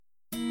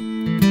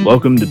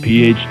Welcome to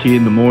PHT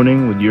in the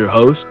Morning with your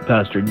host,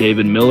 Pastor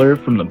David Miller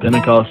from the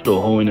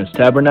Pentecostal Holiness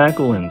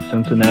Tabernacle in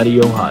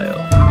Cincinnati, Ohio.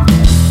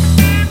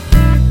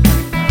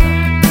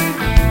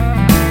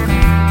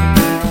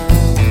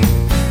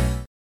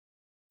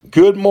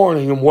 Good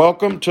morning and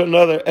welcome to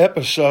another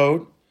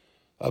episode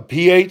of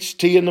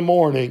PHT in the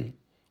Morning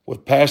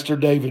with Pastor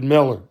David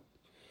Miller.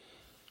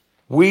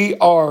 We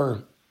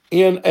are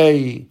in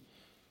a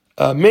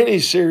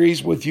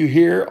mini-series with you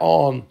here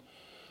on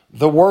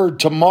the word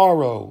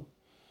tomorrow.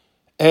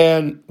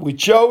 And we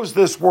chose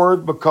this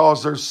word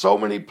because there's so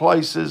many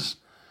places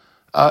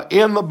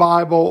in the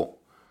Bible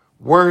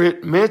where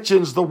it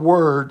mentions the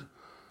word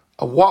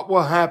of what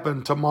will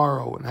happen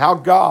tomorrow and how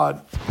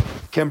God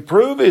can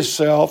prove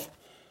himself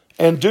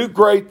and do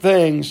great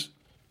things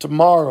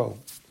tomorrow.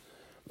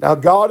 Now,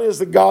 God is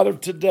the God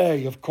of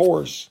today, of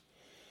course,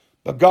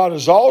 but God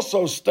has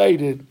also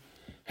stated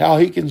how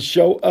he can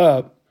show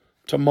up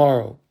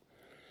tomorrow.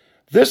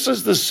 This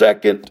is the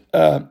second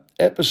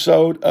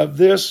episode of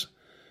this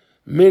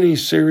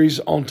mini-series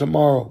on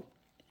tomorrow.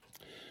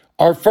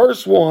 Our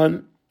first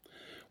one,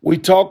 we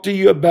talked to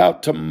you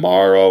about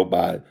tomorrow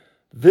by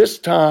this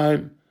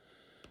time.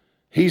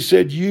 He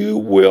said, you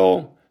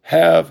will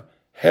have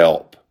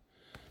help.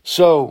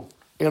 So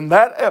in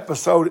that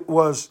episode, it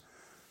was,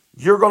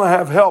 you're going to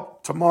have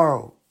help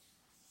tomorrow.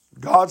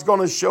 God's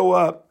going to show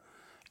up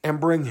and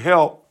bring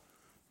help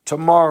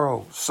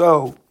tomorrow.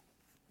 So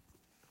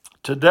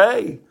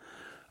today,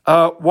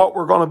 what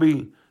we're going to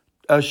be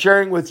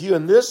sharing with you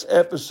in this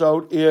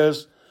episode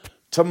is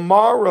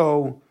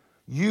tomorrow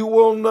you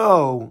will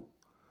know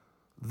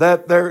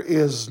that there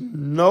is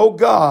no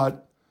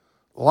God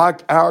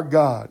like our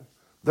God.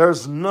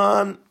 There's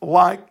none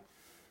like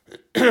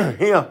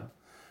him.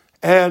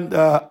 And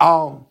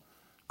I'm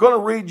going to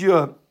read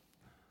you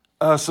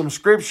some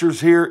scriptures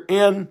here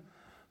in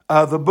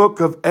the book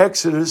of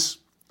Exodus,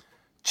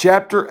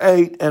 chapter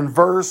 8 and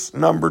verse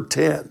number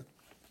 10.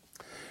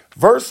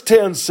 Verse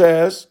 10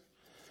 says,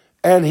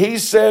 and he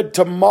said,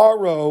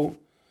 tomorrow,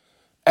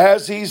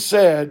 as he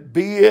said,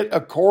 be it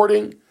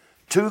according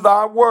to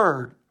thy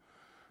word,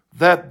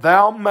 that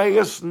thou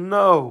mayest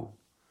know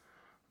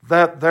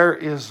that there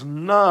is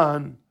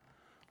none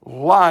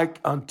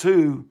like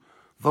unto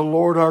the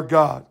Lord our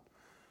God.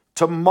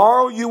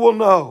 Tomorrow you will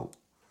know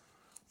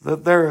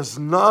that there is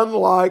none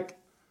like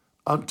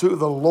unto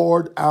the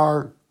Lord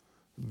our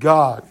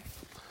God.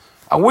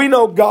 And we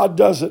know God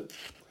doesn't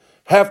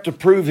have to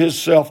prove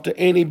himself to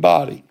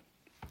anybody.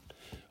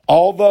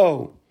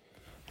 Although,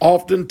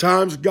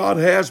 oftentimes God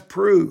has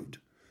proved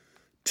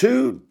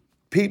to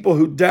people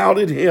who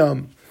doubted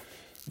him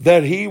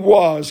that he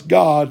was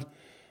God,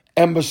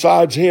 and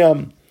besides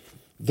him,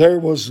 there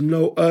was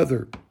no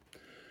other.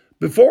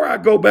 Before I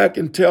go back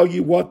and tell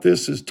you what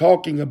this is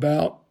talking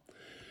about,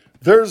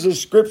 there's a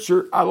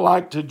scripture I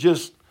like to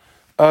just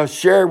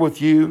share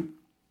with you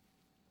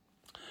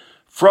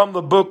from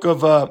the book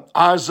of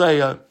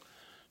Isaiah,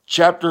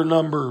 chapter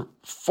number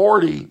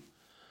 40,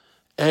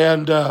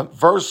 and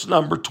verse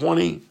number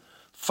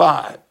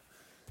 25.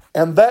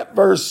 And that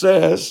verse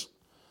says,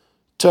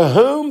 to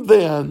whom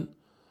then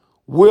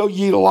will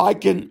ye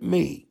liken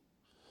me?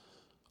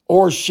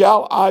 Or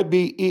shall I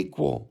be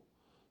equal,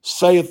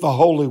 saith the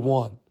Holy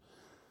One?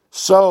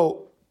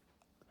 So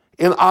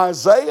in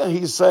Isaiah,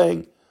 he's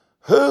saying,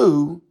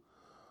 who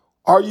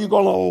are you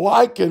going to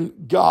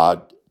liken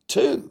God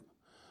to?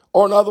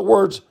 Or in other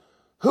words,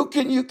 who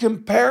can you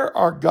compare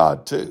our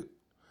God to?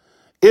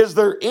 Is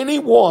there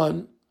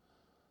anyone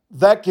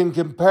that can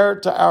compare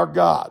to our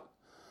God?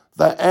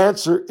 The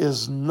answer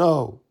is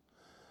no.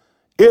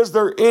 Is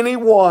there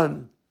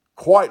anyone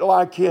quite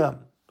like him?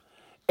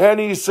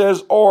 And he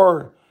says,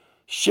 or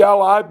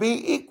shall I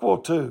be equal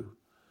to?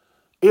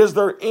 Is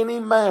there any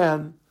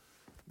man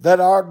that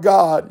our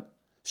God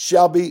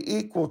shall be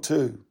equal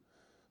to?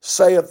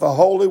 Saith the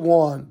Holy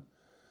One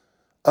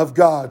of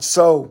God.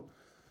 So,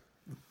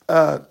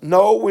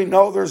 no, we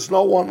know there's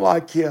no one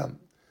like him.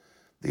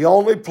 The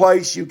only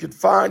place you could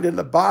find in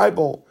the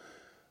Bible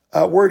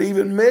where it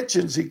even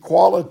mentions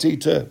equality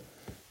to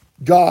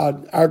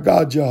God, our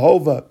God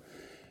Jehovah,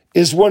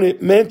 is when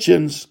it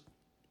mentions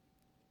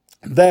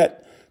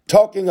that,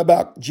 talking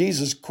about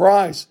Jesus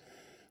Christ,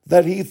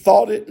 that he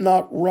thought it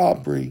not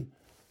robbery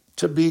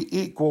to be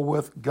equal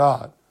with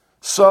God.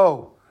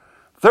 So,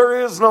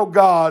 there is no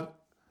God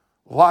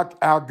like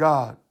our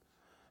God.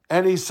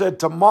 And he said,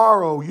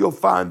 tomorrow you'll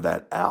find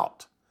that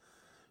out.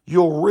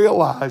 You'll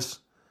realize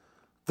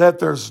that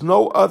there's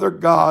no other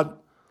God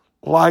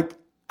like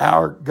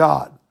our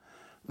God.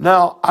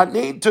 Now, I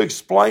need to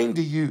explain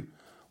to you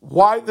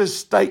why this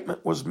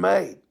statement was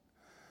made.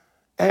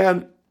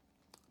 And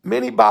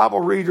many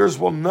Bible readers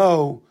will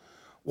know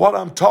what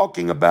I'm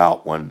talking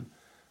about when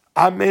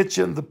I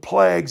mention the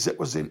plagues that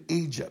was in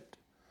Egypt.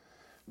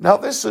 Now,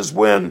 this is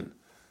when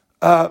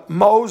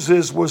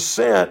Moses was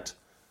sent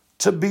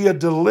to be a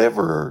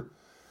deliverer,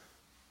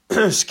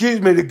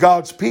 to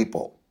God's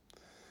people.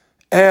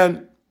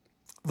 And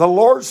the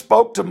Lord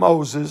spoke to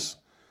Moses.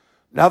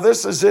 Now,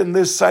 this is in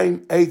this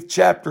same 8th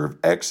chapter of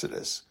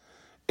Exodus,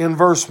 in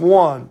verse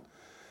 1.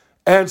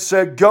 and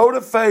said, "Go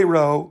to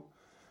Pharaoh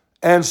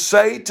and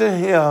say to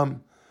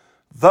him,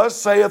 Thus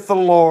saith the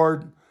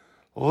Lord,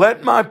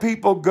 let my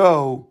people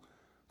go,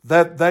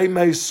 that they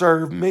may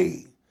serve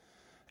me.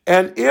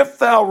 And if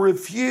thou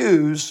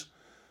refuse,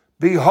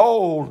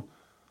 behold,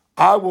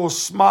 I will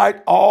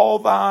smite all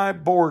thy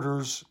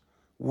borders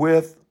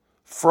with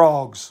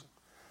frogs."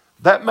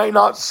 That may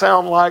not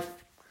sound like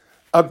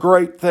a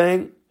great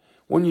thing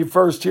when you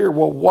first hear,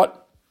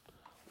 well,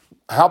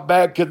 how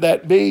bad could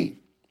that be?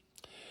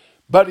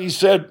 But he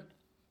said,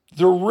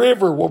 the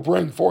river will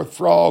bring forth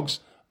frogs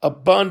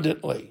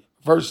abundantly.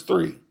 Verse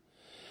 3.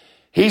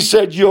 He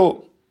said,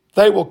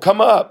 they will come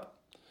up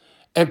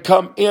and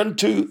come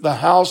into the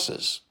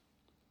houses.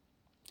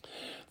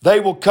 They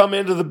will come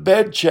into the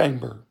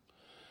bedchamber.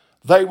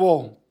 They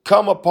will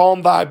come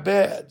upon thy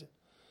bed.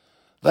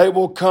 They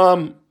will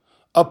come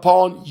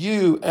upon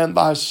you and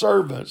thy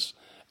servants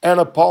and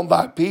upon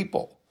thy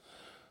people.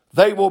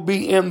 They will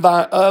be in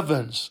thy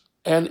ovens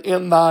and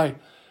in thy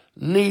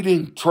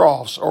kneading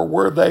troughs, or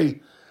where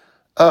they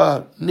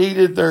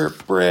kneaded their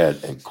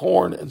bread and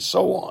corn and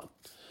so on.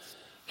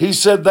 He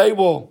said they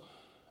will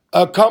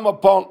come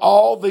upon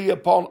all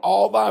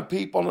thy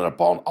people and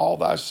upon all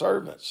thy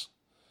servants.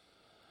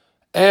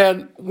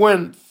 And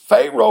when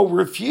Pharaoh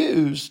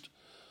refused,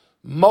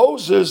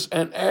 Moses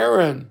said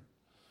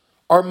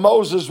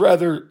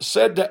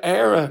to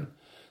Aaron,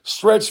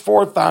 "Stretch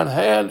forth thine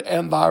hand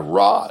and thy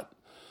rod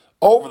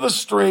over the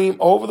stream,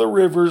 over the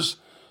rivers,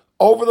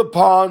 over the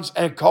ponds,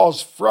 and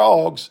cause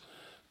frogs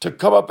to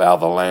come up out of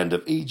the land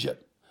of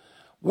Egypt."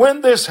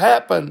 When this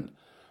happened,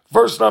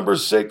 verse number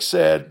 6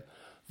 said,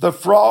 the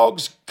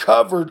frogs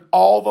covered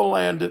all the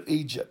land of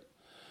Egypt.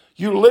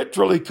 You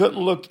literally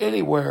couldn't look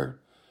anywhere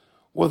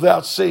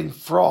without seeing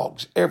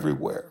frogs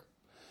everywhere.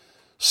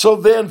 So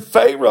then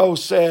Pharaoh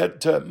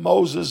said to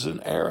Moses and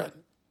Aaron,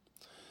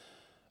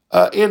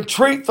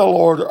 entreat the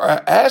Lord,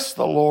 or ask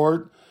the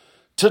Lord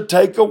to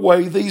take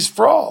away these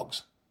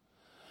frogs,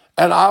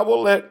 and I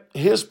will let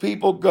his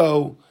people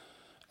go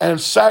and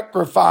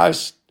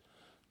sacrifice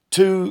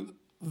to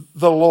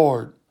the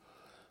Lord.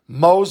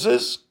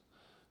 Moses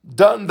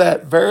done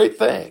that very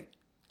thing.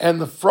 And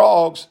the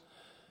frogs,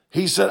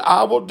 he said,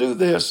 I will do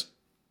this,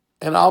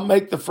 and I'll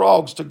make the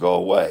frogs to go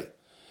away.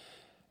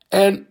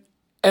 And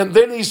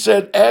then he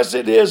said, as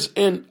it is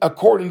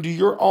according to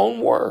your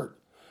own word,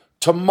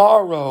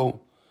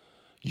 tomorrow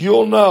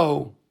you'll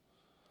know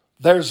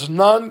there's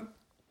none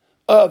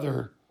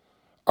other,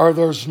 or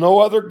there's no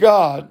other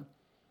God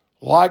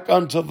like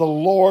unto the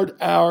Lord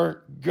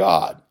our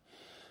God.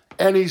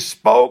 And he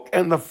spoke,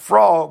 and the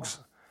frogs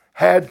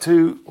had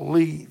to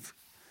leave.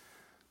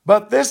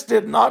 But this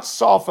did not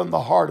soften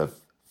the heart of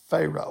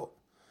Pharaoh.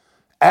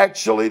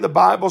 Actually, the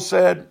Bible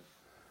said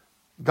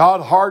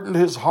God hardened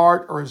his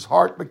heart, or his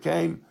heart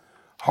became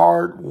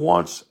hard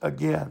once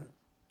again.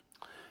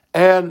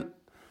 And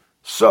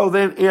so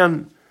then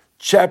in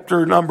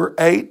chapter number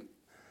 8,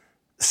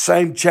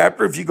 same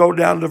chapter, if you go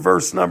down to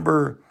verse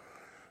number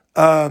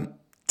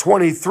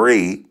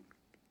 23,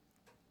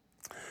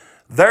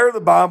 there the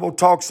Bible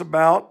talks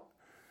about,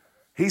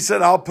 he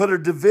said, I'll put a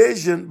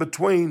division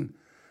between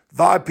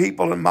thy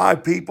people and my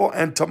people,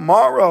 and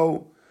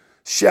tomorrow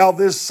shall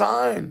this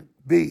sign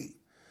be.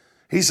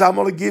 He said, I'm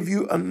going to give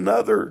you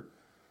another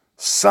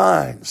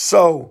sign.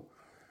 So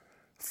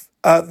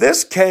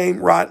this came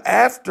right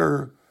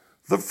after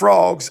the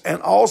frogs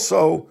and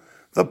also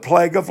the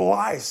plague of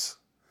lice.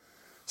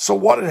 So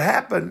what had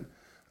happened,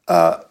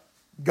 God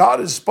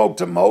had spoke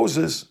to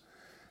Moses,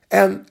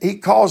 and he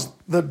caused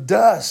the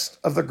dust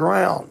of the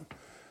ground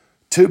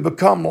to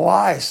become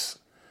lice,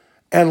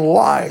 and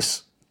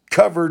lice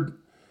covered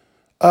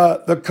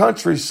the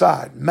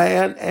countryside,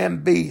 man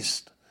and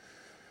beast.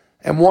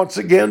 And once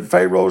again,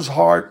 Pharaoh's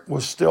heart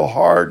was still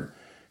hard.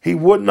 He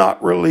would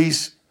not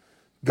release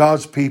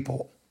God's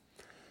people.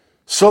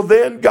 So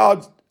then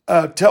God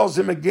tells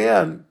him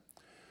again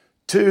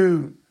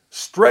to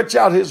stretch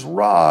out his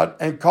rod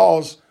and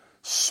cause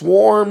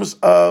swarms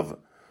of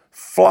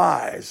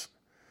flies.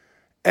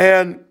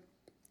 And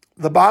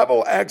the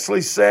Bible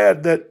actually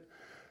said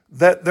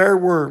that there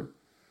were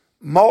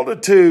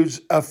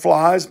multitudes of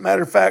flies.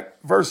 Matter of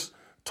fact, verse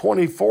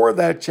 24 of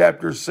that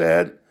chapter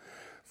said,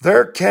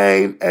 there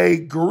came a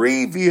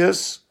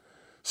grievous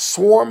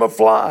swarm of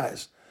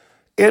flies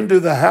into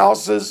the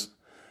houses,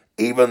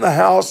 even the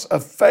house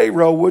of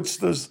Pharaoh, which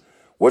was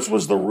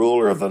the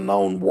ruler of the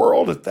known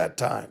world at that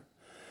time,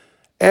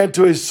 and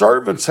to his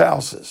servants'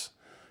 houses,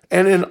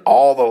 and in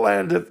all the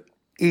land of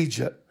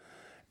Egypt.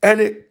 And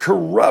it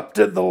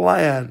corrupted the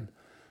land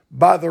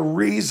by the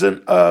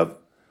reason of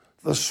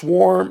the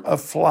swarm of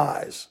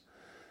flies.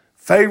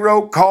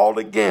 Pharaoh called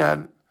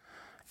again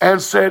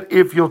and said,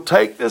 if you'll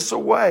take this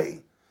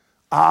away,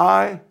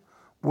 I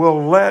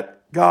will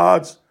let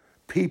God's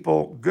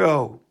people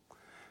go.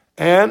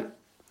 And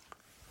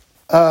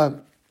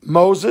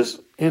Moses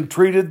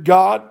entreated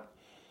God,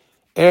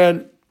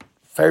 and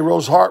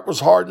Pharaoh's heart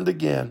was hardened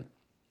again.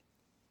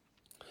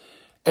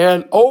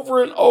 And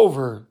over and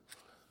over,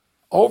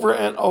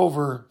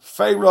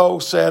 Pharaoh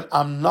said,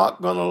 I'm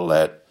not going to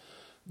let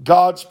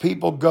God's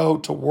people go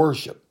to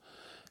worship.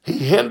 He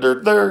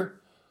hindered their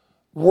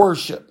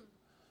worship.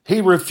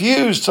 He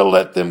refused to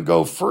let them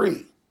go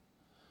free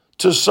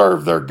to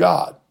serve their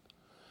God.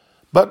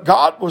 But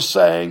God was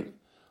saying,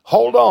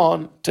 hold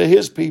on to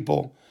his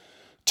people.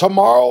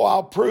 Tomorrow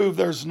I'll prove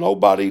there's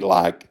nobody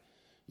like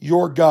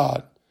your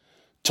God.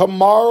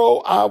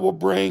 Tomorrow I will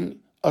bring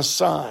a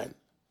sign.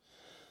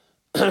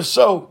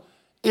 So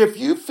if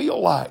you feel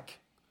like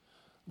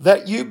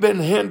that you've been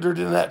hindered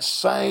in that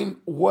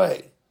same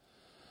way,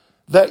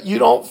 that you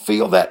don't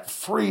feel that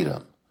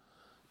freedom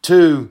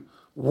to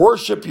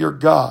worship your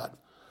God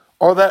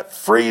or that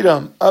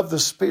freedom of the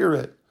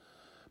Spirit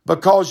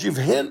because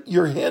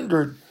you're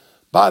hindered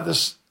by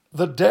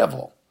the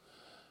devil,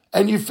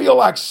 and you feel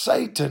like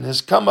Satan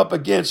has come up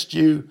against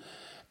you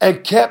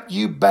and kept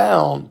you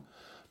bound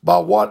by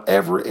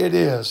whatever it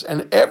is.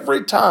 And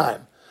every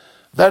time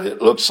that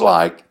it looks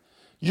like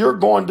you're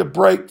going to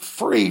break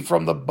free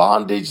from the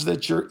bondage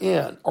that you're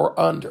in or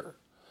under,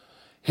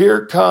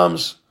 here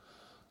comes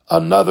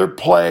another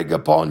plague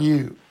upon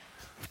you.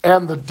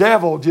 And the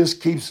devil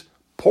just keeps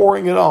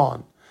pouring it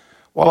on.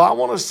 Well, I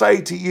want to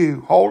say to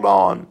you, hold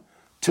on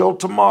till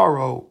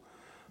tomorrow,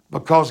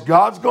 because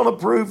God's going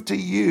to prove to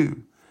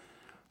you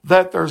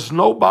that there's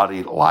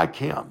nobody like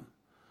him.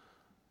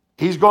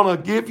 He's going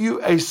to give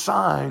you a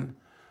sign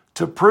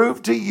to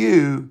prove to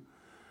you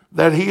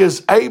that he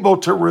is able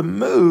to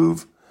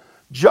remove,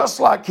 just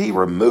like he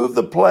removed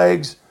the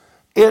plagues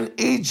in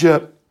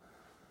Egypt,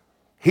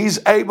 he's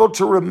able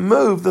to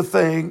remove the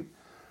thing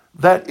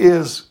that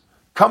is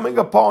coming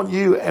upon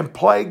you and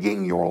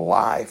plaguing your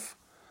life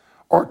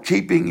or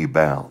keeping you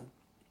bound.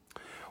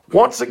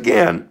 Once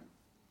again,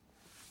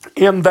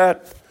 in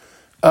that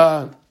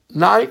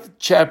 9th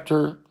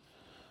chapter,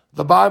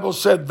 the Bible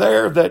said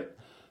there that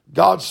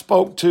God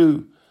spoke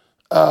to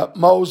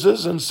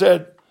Moses and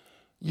said,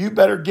 you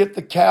better get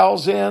the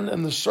cows in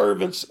and the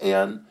servants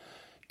in,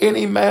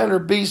 any man or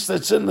beast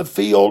that's in the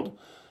field,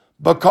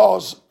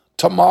 because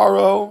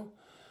tomorrow,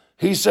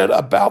 he said,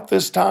 about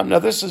this time. Now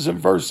this is in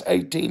verse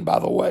 18, by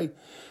the way.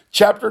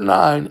 Chapter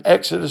 9,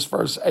 Exodus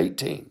verse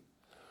 18.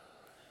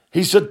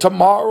 He said,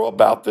 tomorrow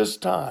about this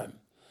time,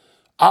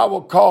 I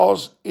will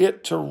cause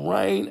it to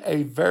rain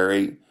a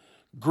very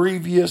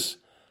grievous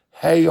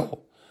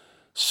hail,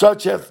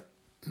 such hath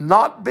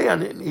not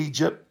been in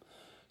Egypt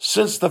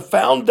since the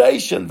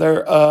foundation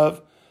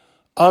thereof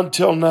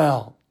until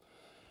now.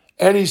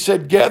 And he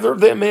said, gather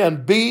them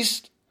in,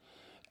 beast,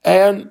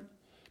 and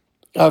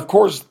of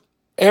course,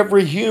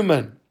 every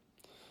human,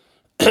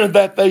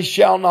 that they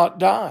shall not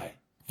die.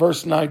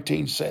 Verse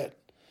 19 said.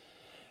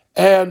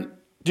 And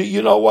do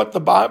you know what the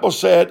Bible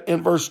said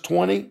in verse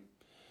 20?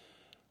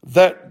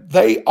 That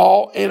they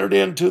all entered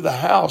into the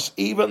house,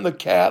 even the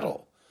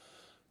cattle,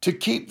 to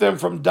keep them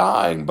from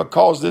dying,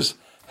 because this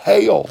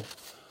hail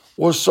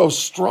was so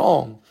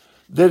strong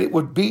that it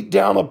would beat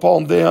down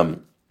upon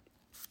them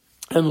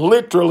and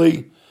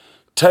literally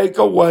take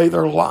away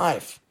their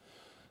life.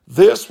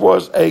 This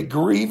was a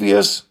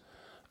grievous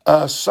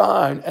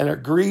sign and a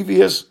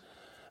grievous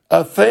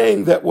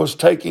thing that was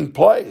taking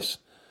place.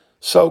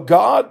 So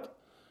God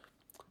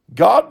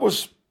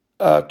was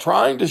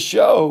trying to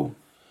show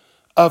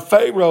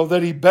Pharaoh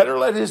that he better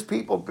let his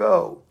people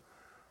go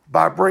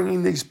by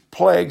bringing these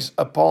plagues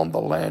upon the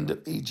land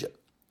of Egypt.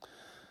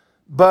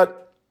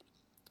 But,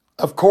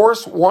 of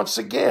course, once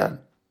again,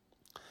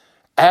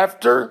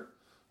 after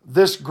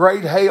this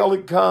great hail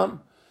had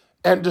come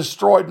and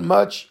destroyed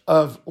much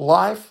of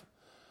life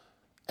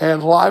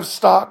and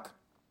livestock,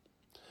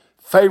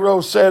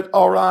 Pharaoh said,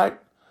 all right,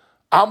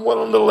 I'm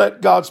willing to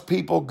let God's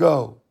people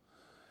go.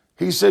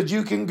 He said,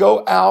 you can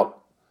go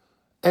out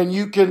and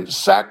you can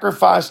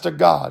sacrifice to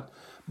God.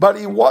 But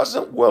he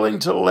wasn't willing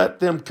to let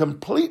them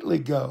completely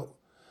go.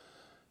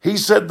 He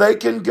said they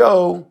can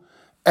go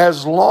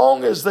as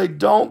long as they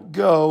don't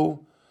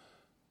go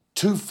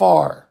too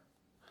far.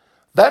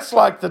 That's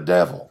like the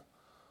devil.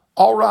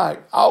 All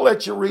right, I'll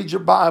let you read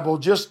your Bible,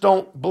 just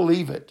don't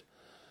believe it.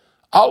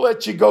 I'll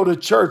let you go to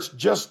church,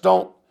 just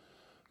don't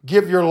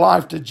give your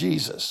life to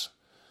Jesus.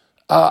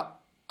 I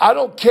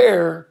don't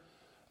care,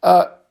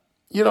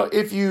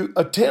 if you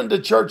attend the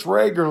church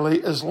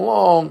regularly, as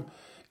long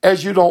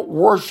as you don't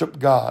worship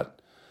God,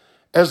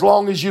 as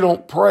long as you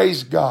don't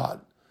praise God.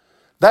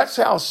 That's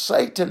how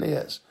Satan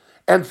is.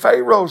 And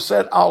Pharaoh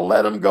said, I'll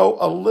let him go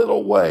a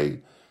little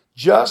way.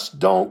 Just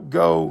don't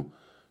go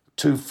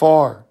too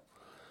far.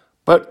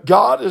 But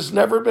God has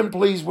never been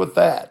pleased with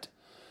that.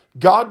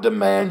 God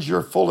demands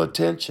your full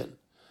attention.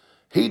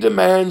 He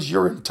demands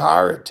your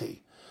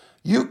entirety.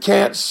 You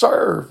can't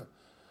serve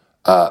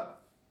God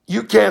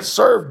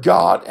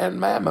and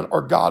mammon,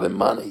 or God and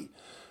money.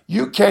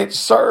 You can't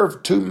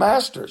serve two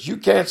masters. You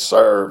can't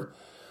serve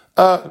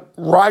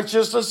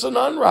righteousness and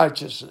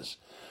unrighteousness.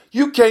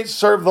 You can't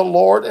serve the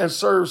Lord and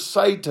serve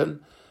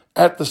Satan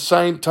at the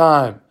same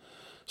time.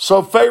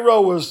 So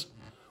Pharaoh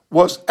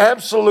was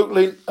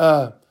absolutely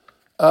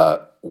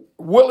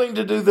willing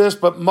to do this,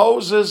 but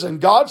Moses and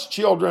God's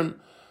children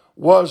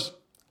was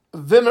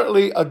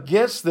vehemently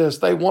against this.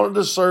 They wanted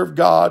to serve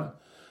God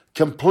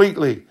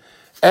completely.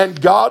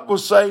 And God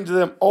was saying to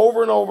them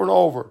over and over and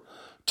over,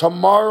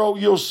 tomorrow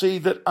you'll see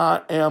that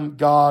I am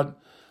God.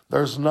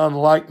 There's none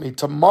like me.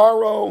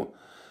 Tomorrow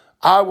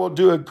I will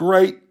do a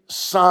great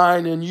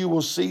sign and you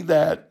will see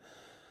that.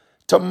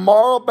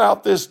 Tomorrow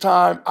about this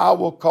time I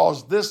will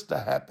cause this to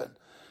happen.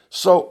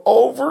 So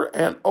over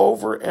and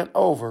over and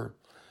over,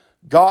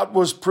 God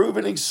was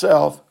proving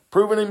himself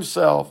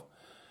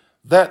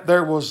that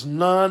there was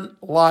none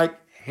like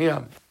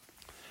him.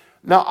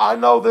 Now, I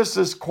know this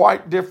is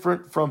quite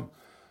different from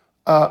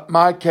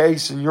my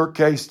case and your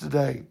case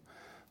today.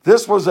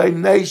 This was a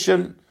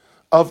nation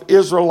of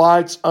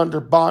Israelites under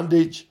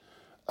bondage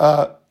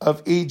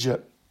of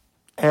Egypt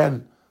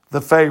and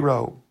the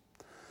Pharaoh.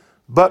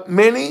 But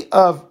many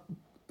of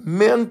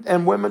men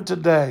and women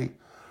today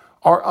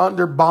are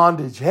under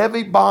bondage,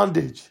 heavy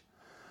bondage,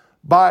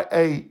 by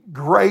a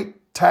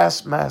great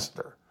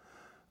taskmaster.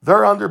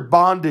 They're under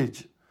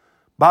bondage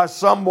by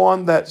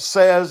someone that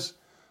says,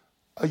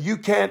 you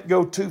can't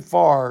go too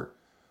far.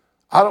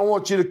 I don't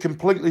want you to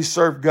completely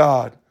serve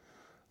God.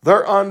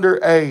 They're under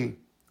a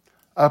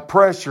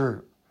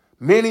pressure.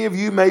 Many of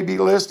you may be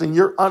listening.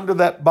 You're under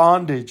that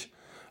bondage,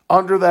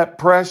 under that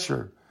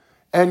pressure.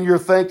 And you're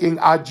thinking,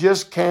 I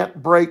just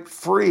can't break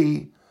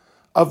free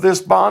of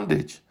this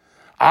bondage.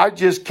 I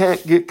just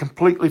can't get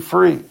completely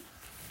free.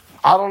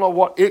 I don't know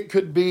what it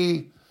could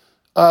be.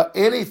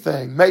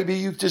 Anything. Maybe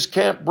you just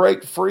can't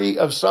break free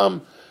of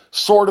some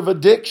sort of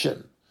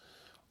addiction,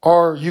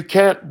 or you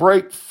can't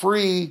break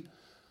free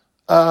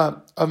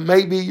of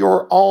maybe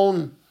your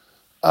own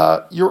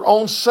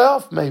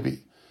self.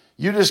 Maybe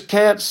you just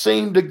can't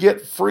seem to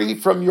get free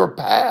from your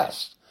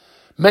past.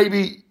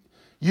 Maybe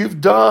you've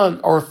done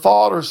or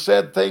thought or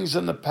said things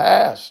in the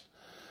past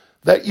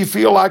that you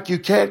feel like you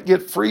can't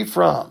get free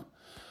from.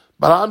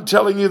 But I'm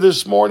telling you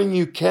this morning,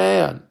 you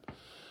can.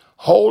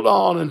 Hold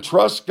on and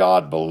trust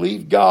God,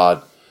 believe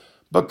God,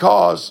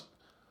 because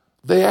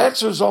the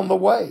answer's on the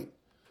way.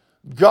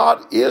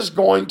 God is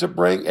going to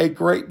bring a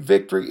great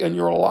victory in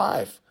your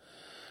life.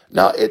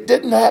 Now, it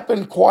didn't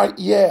happen quite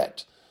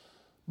yet,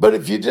 but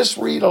if you just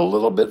read a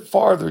little bit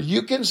farther,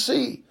 you can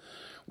see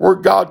where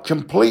God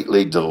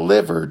completely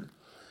delivered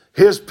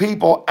his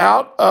people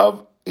out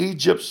of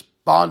Egypt's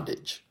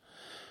bondage.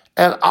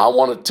 And I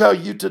want to tell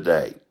you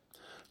today,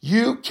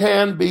 you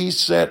can be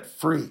set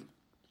free.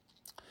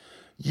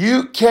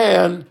 You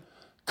can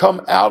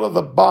come out of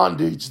the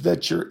bondage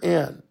that you're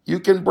in.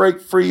 You can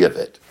break free of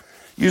it.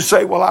 You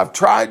say, well, I've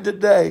tried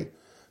today,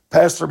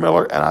 Pastor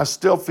Miller, and I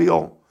still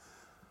feel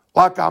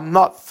like I'm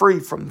not free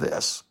from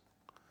this.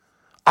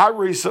 I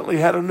recently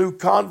had a new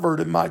convert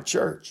in my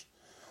church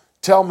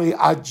tell me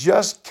I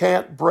just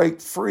can't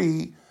break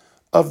free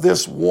of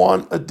this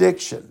one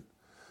addiction.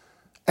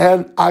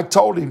 And I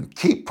told him,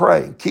 keep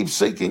praying, keep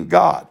seeking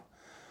God.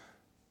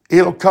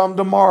 It'll come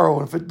tomorrow.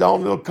 And if it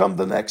don't, it'll come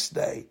the next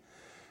day.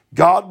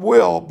 God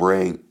will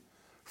bring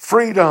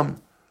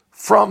freedom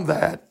from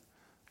that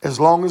as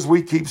long as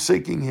we keep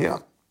seeking him.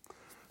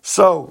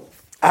 So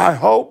I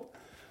hope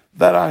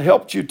that I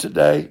helped you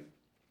today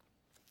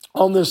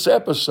on this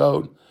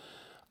episode.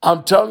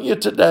 I'm telling you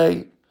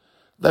today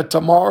that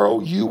tomorrow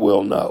you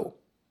will know.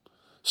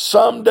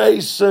 Someday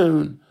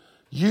soon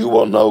you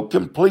will know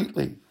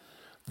completely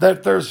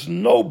that there's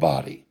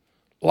nobody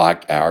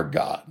like our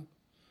God.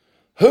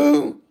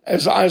 Who,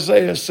 as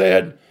Isaiah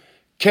said,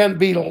 can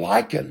be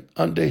likened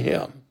unto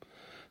him?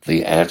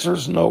 The answer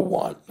is no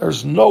one.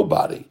 There's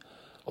nobody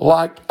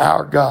like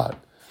our God.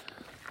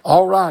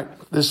 All right,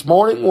 this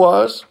morning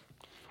was,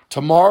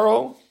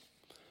 tomorrow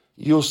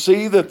you'll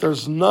see that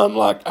there's none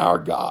like our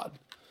God.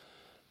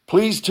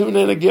 Please tune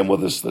in again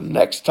with us the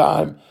next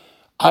time.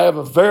 I have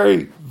a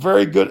very,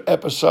 very good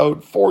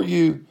episode for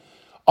you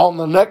on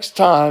the next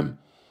time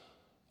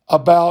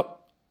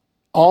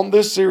on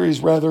this series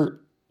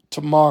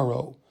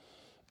tomorrow.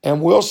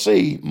 And we'll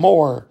see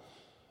more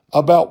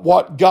about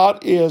what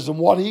God is and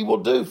what he will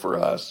do for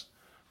us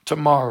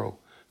tomorrow.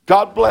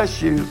 God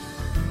bless you.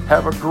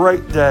 Have a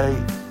great day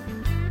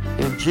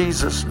in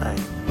Jesus'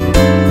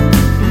 name.